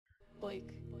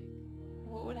Like,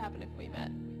 what would happen if we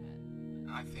met?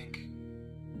 I think,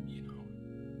 you know...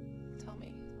 Tell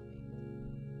me.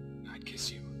 I'd kiss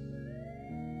you.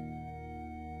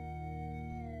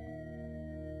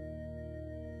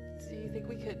 Do you think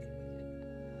we could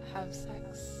have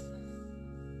sex?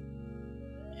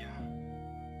 Yeah.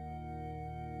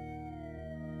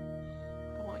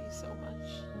 I want you so much.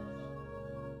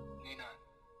 Nina,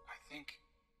 I think...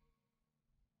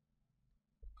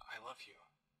 I love you.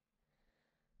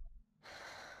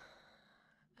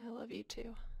 I love you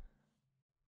too.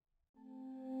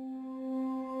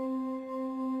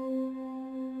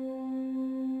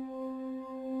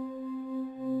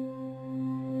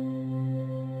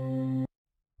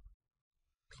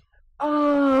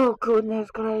 Oh,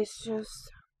 goodness gracious.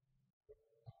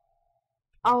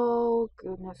 Oh,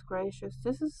 goodness gracious.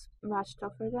 This is much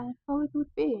tougher than I thought it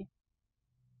would be.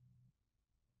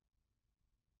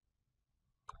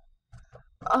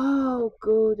 Oh,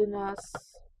 goodness.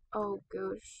 Oh,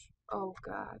 gosh. Oh,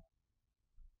 God.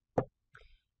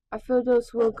 I feel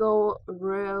those will go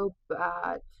real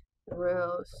bad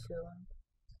real soon.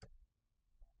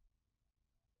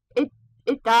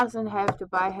 It doesn't have to,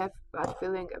 but I have a bad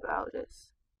feeling about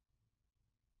this.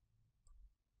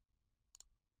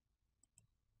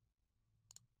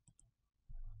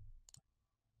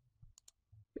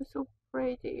 You're so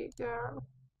pretty, girl.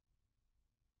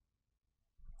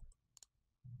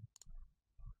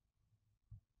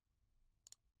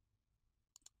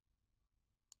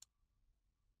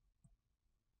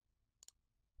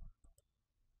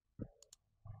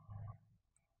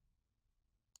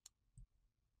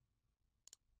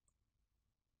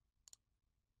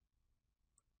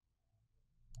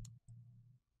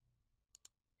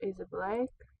 Is it Blake?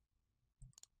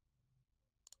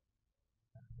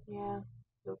 Yeah,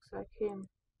 looks like him.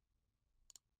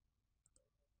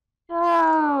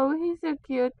 Oh, he's a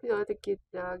cute little cute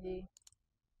doggy.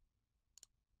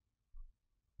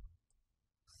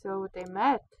 So they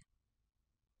met,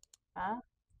 huh?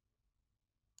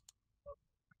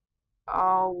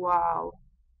 Oh wow.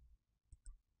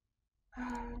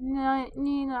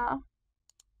 Nina.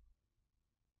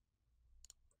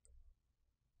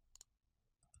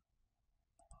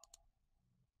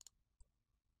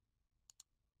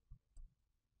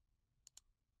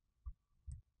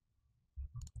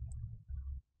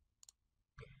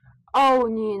 Oh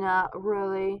Nina,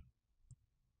 really?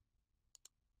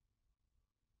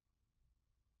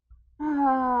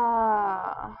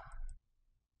 Ah,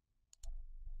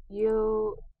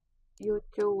 you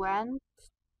two went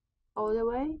all the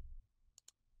way?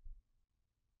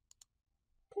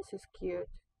 This is cute.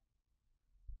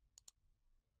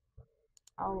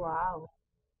 Oh wow.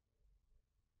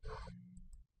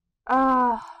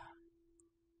 Ah,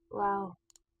 wow.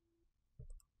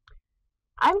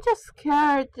 I'm just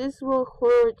scared this will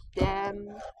hurt them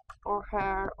or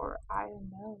her or I don't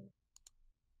know.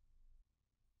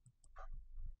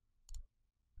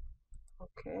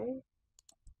 Okay.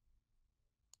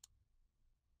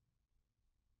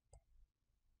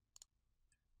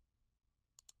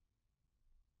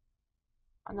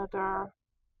 Another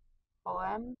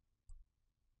poem.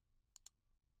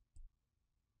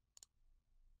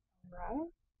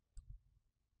 Right?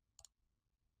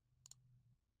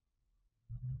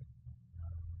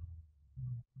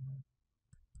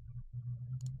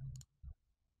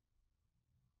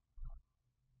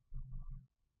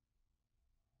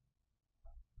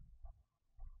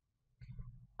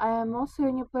 I am also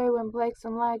in your play when Blake's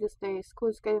online these days.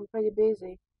 School's getting pretty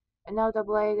busy. And now that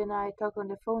Blake and I talk on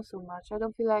the phone so much, I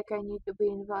don't feel like I need to be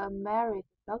married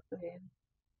to talk to him.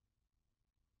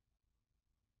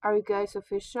 Are you guys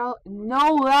official?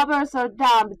 No, lovers are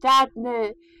dumb.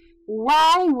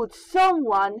 Why would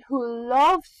someone who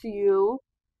loves you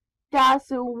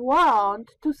doesn't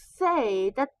want to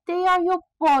say that they are your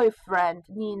boyfriend,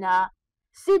 Nina?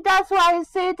 See, that's why I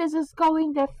say this is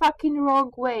going the fucking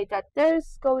wrong way, that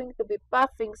there's going to be bad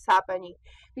things happening.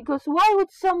 Because why would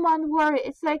someone worry?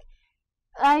 It's like,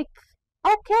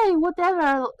 okay,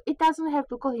 whatever, it doesn't have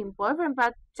to call him boyfriend,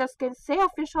 but just can say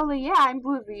officially, yeah, I'm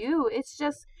with you. It's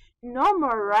just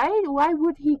normal, right? Why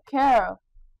would he care?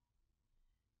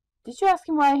 Did you ask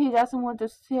him why he doesn't want to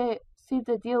see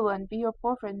the deal and be your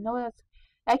boyfriend? No, that's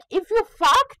like, if you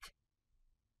fucked,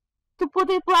 to put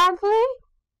it bluntly,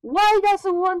 why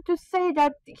doesn't want to say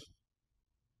that?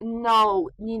 No,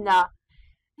 Nina.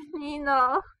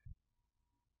 Nina,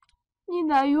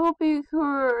 you'll be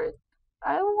hurt.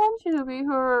 I don't want you to be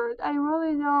hurt. I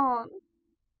really don't.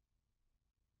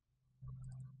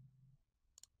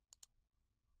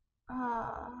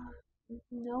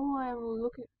 No, I'm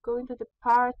going to the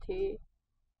party.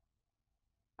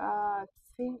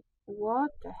 Think what?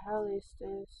 hell is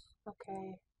this?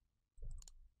 Okay.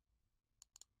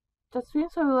 The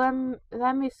twins of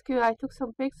Lemmy's cute. I took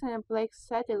some pics and Blake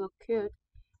said they look cute. It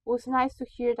was nice to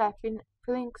hear that. I've been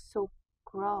feeling so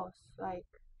gross. Like,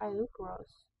 I look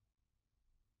gross.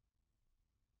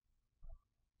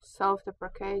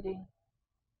 Self-deprecating.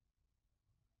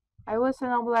 I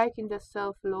wasn't liking the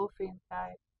self-loathing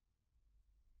type.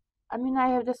 I mean, I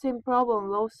have the same problem,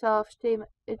 low self-esteem.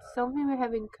 It's something we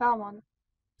have in common,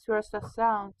 as weird as that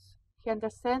sounds. He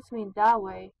understands me in that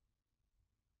way.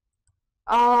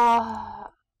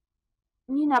 Ah,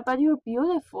 Nina, but you're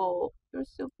beautiful. You're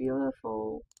so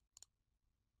beautiful.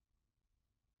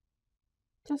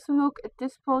 Just look at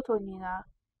this photo, Nina.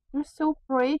 You're so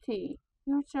pretty.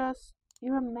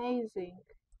 You're amazing.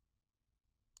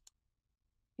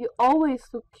 You always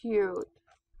look cute.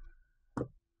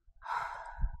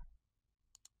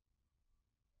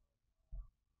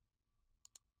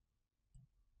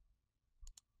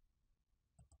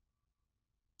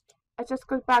 I just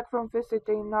got back from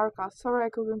visiting Narca. Sorry I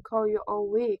couldn't call you all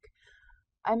week.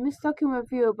 I missed talking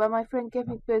with you, but my friend kept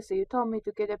me busy. You told me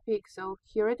to get a peek, so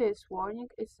here it is. Warning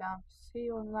exam. See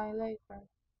you online later.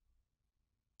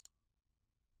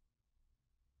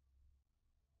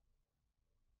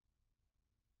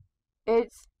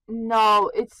 It's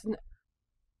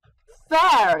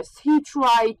first he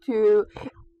tried to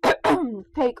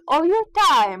take all your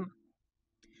time,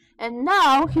 and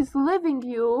now he's leaving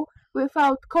you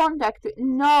without contact.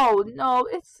 No,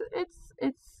 it's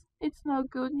not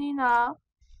good, Nina.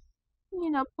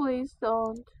 Nina, please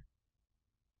don't.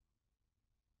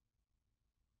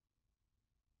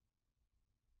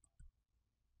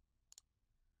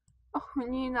 Oh,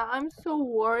 Nina, I'm so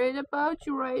worried about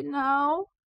you right now.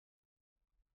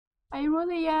 I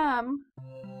really am.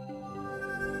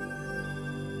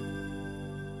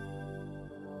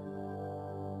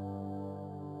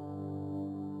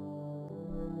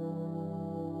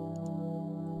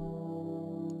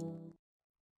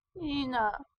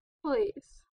 Nina,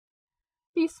 please.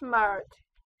 Be smart.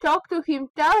 Talk to him.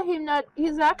 Tell him that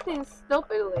he's acting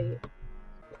stupidly.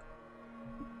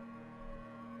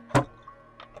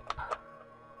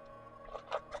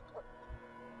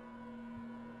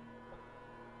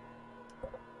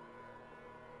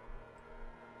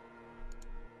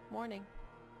 Morning.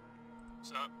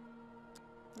 What's up?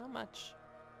 Not much.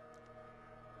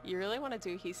 You really want to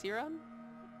do Hisi run?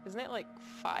 Isn't it like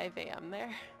 5 a.m.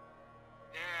 there?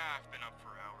 Yeah, I've been up for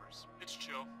hours. It's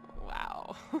chill.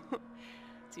 Wow.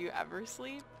 Do you ever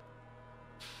sleep?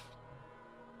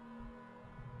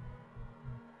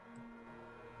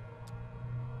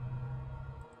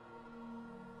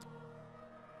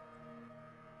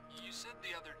 You said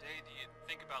the other day that you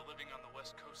think about living on the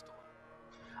West Coast alone.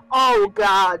 Oh,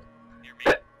 God. Near me?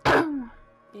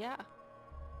 Yeah.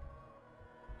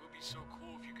 It would be so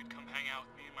cool if you could come hang out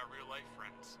with me and my real life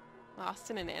friends.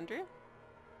 Austin and Andrew?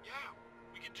 Yeah,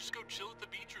 we could just go chill at the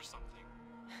beach or something.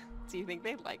 Do you think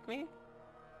they'd like me?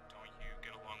 Don't you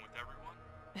get along with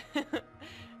everyone?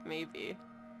 Maybe.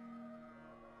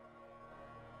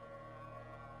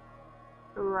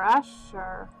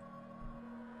 Russia.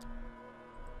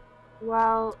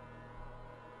 Well,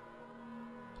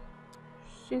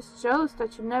 she's jealous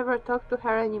that you never talk to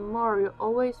her anymore. You're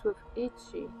always with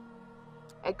Ichi.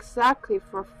 Exactly,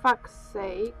 for fuck's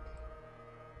sake.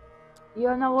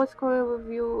 You know what's going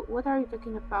with you? What are you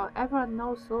talking about? Everyone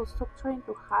knows, so stop trying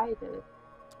to hide it.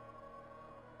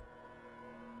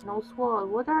 No swallow.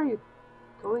 What are you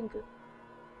doing?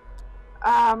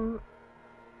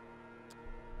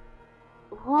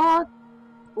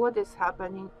 What is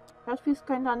happening? That feels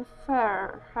kind of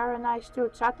unfair. Her and I still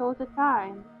chat all the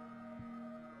time.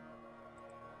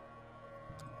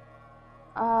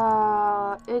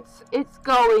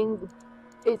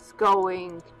 It's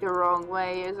going the wrong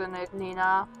way, isn't it,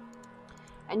 Nina?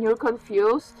 And you're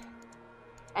confused,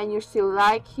 and you still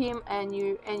like him, and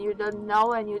you don't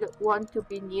know, and you don't want to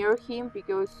be near him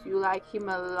because you like him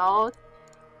a lot,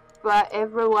 but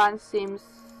everyone seems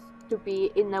to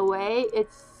be in a way.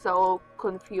 It's so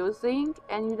confusing,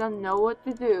 and you don't know what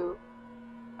to do.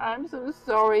 I'm so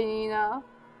sorry, Nina.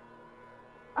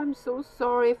 I'm so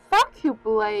sorry. Fuck you,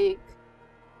 Blake.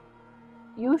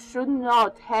 You should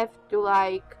not have to,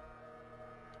 like,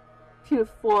 feel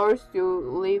forced to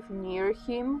live near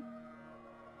him.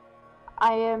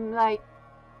 I am, like,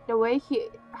 the way he...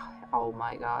 Oh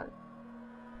my god.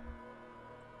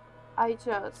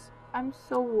 I'm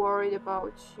so worried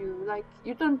about you. Like,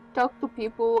 you don't talk to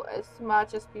people as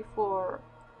much as before.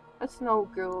 That's no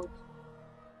good.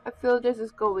 I feel this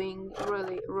is going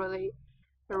really, really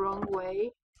the wrong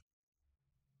way.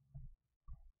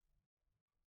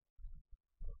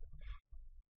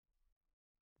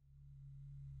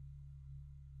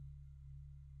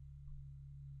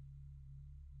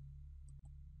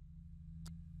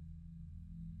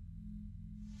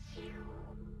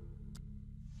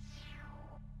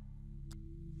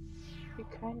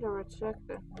 He kinda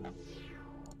rejected.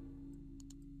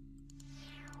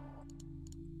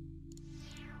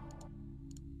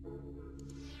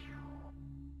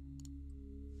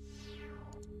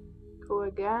 Go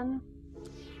again.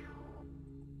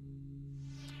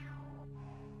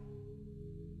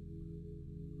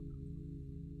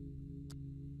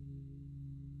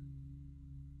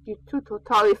 You two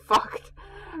totally fucked.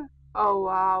 Oh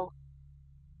wow.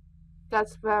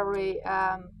 That's very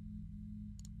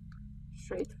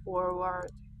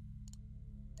straightforward.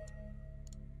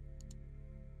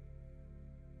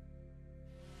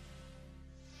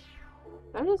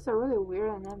 That is a really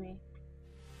weird enemy.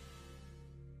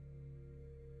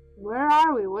 Where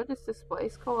are we? What is this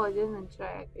place called? I didn't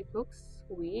check. It looks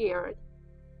weird.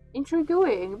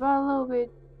 Intriguing, but a little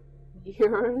bit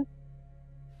weird.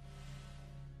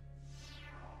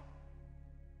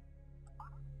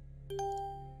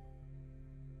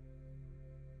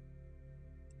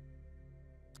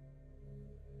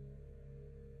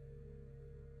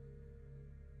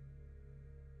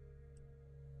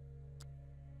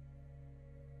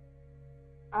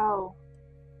 Oh.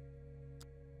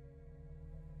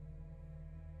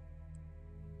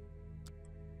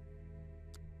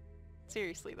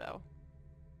 Seriously though.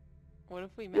 What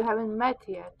if we met? You haven't met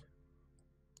yet.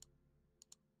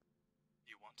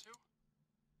 You want to?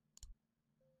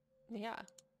 Yeah.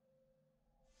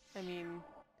 I mean,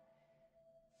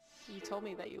 you told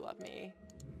me that you love me.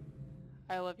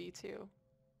 I love you too.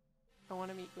 I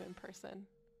want to meet you in person.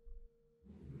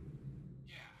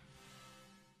 Yeah.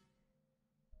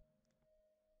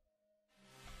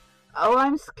 Oh,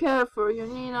 I'm scared for you,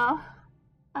 Nina.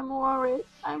 I'm worried.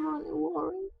 I'm really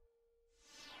worried.